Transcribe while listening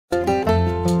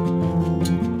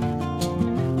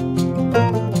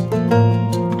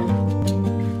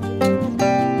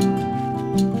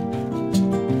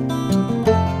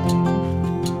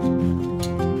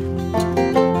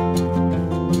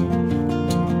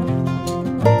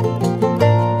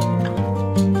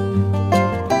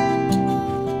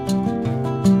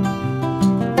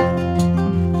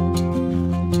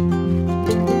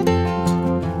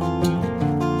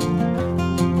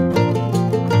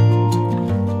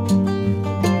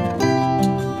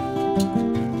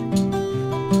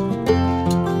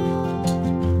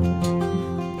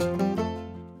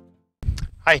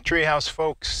Hi, Treehouse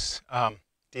folks,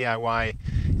 DIY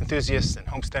enthusiasts and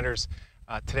homesteaders.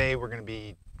 Today we're going to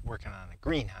be working on a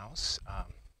greenhouse.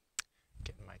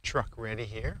 Getting my truck ready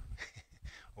here.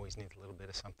 Always needs a little bit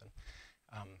of something.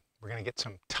 We're going to get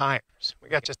some tires. We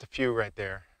got just a few right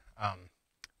there.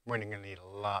 We're going to need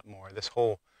a lot more. This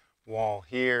whole wall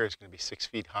here is going to be 6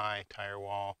 feet high, tire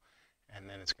wall, and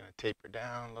then it's going to taper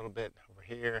down a little bit over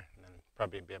here, and then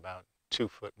probably be about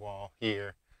 2-foot wall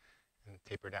here and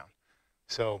taper down.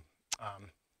 So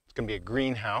it's going to be a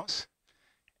greenhouse,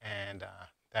 and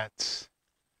that's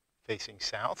facing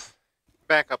south.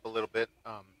 Back up a little bit.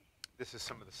 This is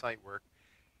some of the site work.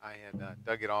 I had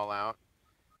dug it all out.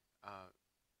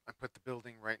 I put the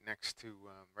building right next to,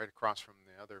 right across from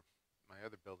my other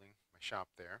building, my shop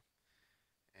there,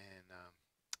 and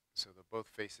so they'll both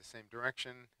face the same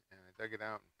direction. And I dug it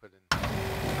out and put in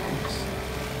this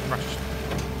crushed,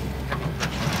 heavy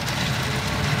crushed.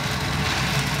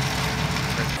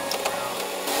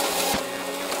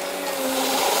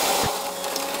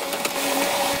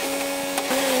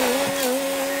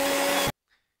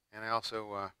 And I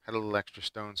also had a little extra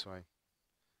stone, so I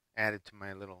added to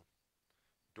my little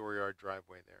dooryard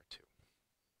driveway there too.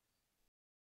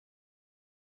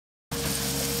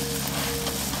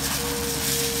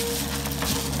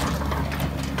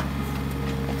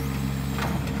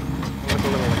 Look a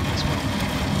little like this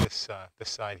one. This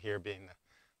side here being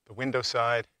the window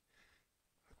side,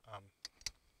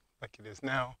 like it is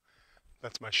now.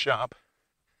 That's my shop.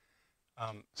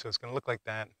 So it's going to look like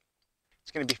that. It's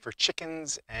going to be for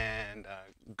chickens and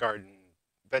garden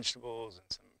vegetables and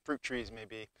some fruit trees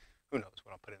maybe. Who knows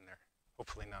what I'll put in there.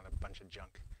 Hopefully not a bunch of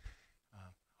junk.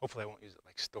 Hopefully I won't use it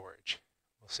like storage.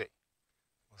 We'll see.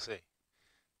 We'll see.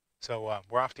 So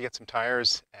we're off to get some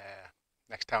tires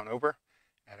next town over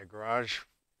at a garage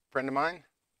friend of mine.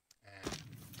 And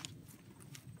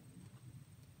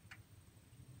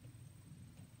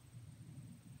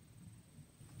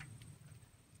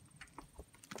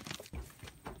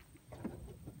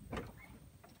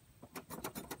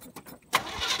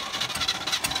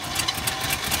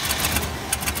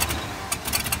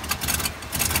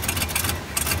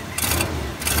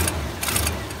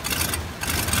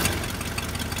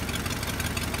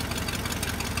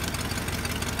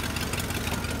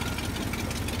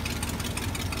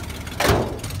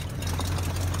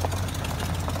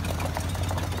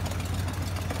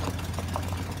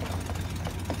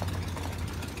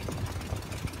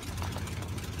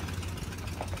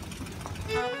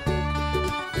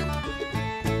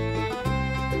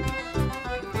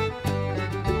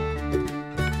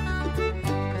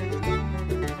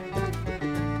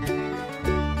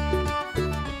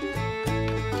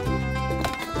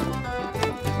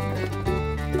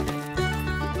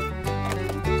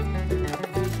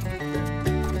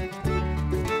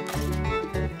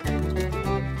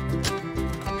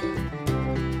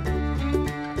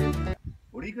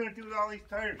What are you gonna do with all these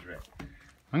tires, Rick? I'm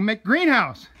gonna make a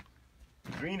greenhouse.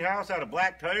 Greenhouse out of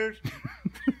black tires?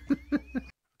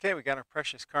 Okay, we got our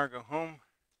precious cargo home,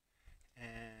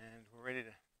 and we're ready to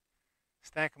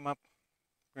stack them up.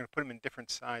 We're going to put them in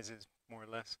different sizes, more or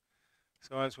less.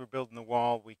 So as we're building the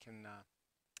wall, we can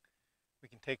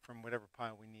take from whatever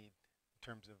pile we need in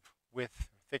terms of width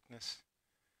or thickness.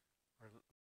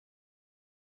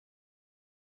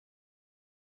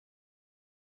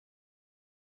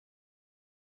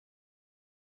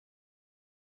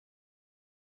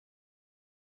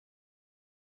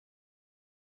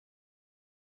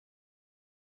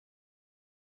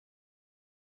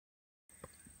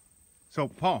 So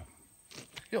Paul,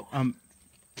 Yo.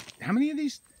 How many of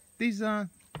these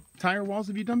tire walls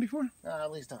have you done before?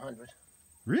 At least 100.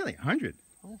 Really, 100?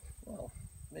 Well,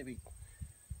 maybe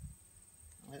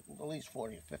at least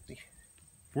 40 or 50.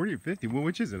 40 or 50? Well,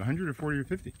 which is it, 100 or 40 or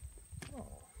 50? Oh,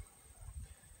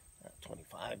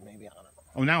 25 maybe, I don't know.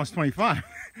 Oh, now it's 25.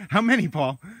 How many,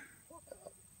 Paul?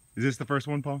 Is this the first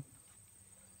one, Paul?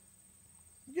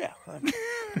 Yeah.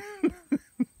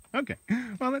 Okay,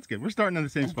 well that's good. We're starting on the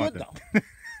same spot good, then.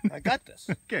 though. I got this.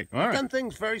 Okay, all I've right. done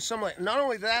things very similar. Not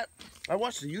only that, I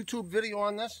watched a YouTube video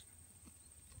on this.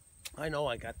 I know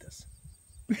I got this.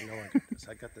 I know I got this.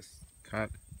 I got this. Cut.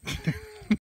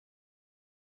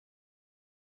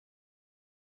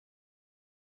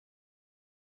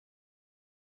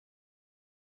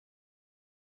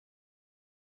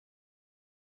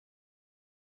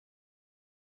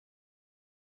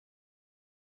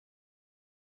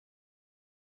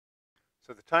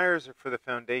 So the tires are for the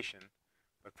foundation,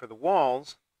 but for the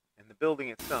walls and the building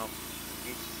itself, it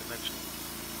needs some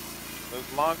dimensioning. Those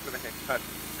logs that I had cut in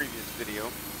the previous video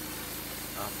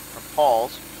from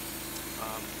Paul's,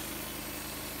 I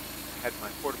had my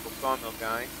portable sawmill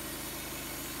guy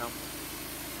come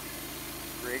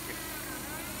rig and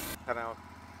cut out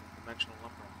dimensional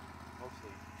lumber, mostly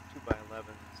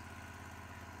 2x11s,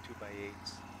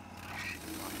 2x8s.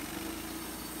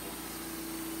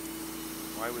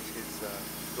 Why was his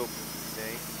scope of the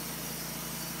day?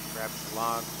 Grab the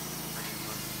log, bring him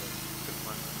on put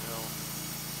him on the mill,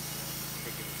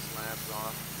 taking the slabs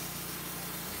off.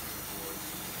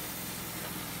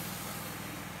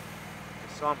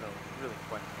 The sawmill is really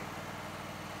quite big.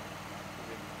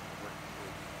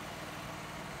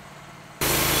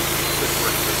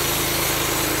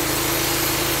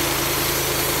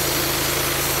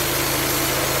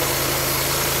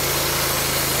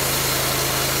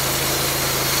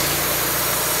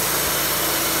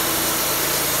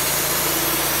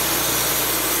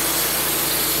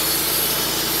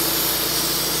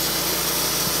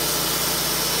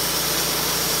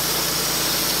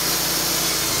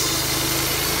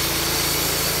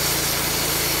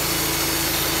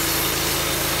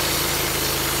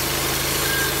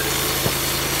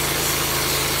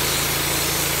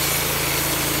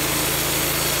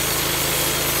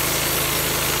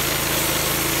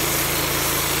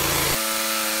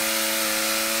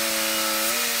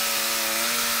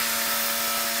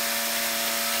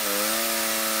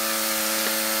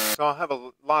 So I'll have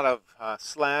a lot of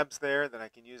slabs there that I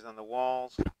can use on the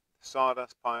walls. The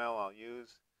sawdust pile I'll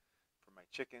use for my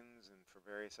chickens and for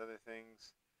various other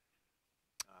things.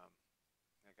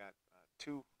 I got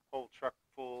 2 whole truck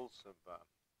fulls of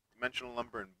dimensional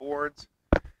lumber and boards.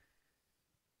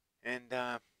 And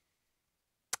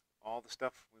all the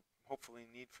stuff we hopefully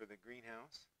need for the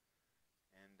greenhouse.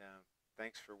 And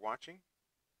thanks for watching,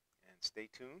 and stay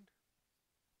tuned.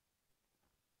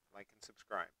 Like and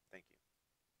subscribe. Thank you.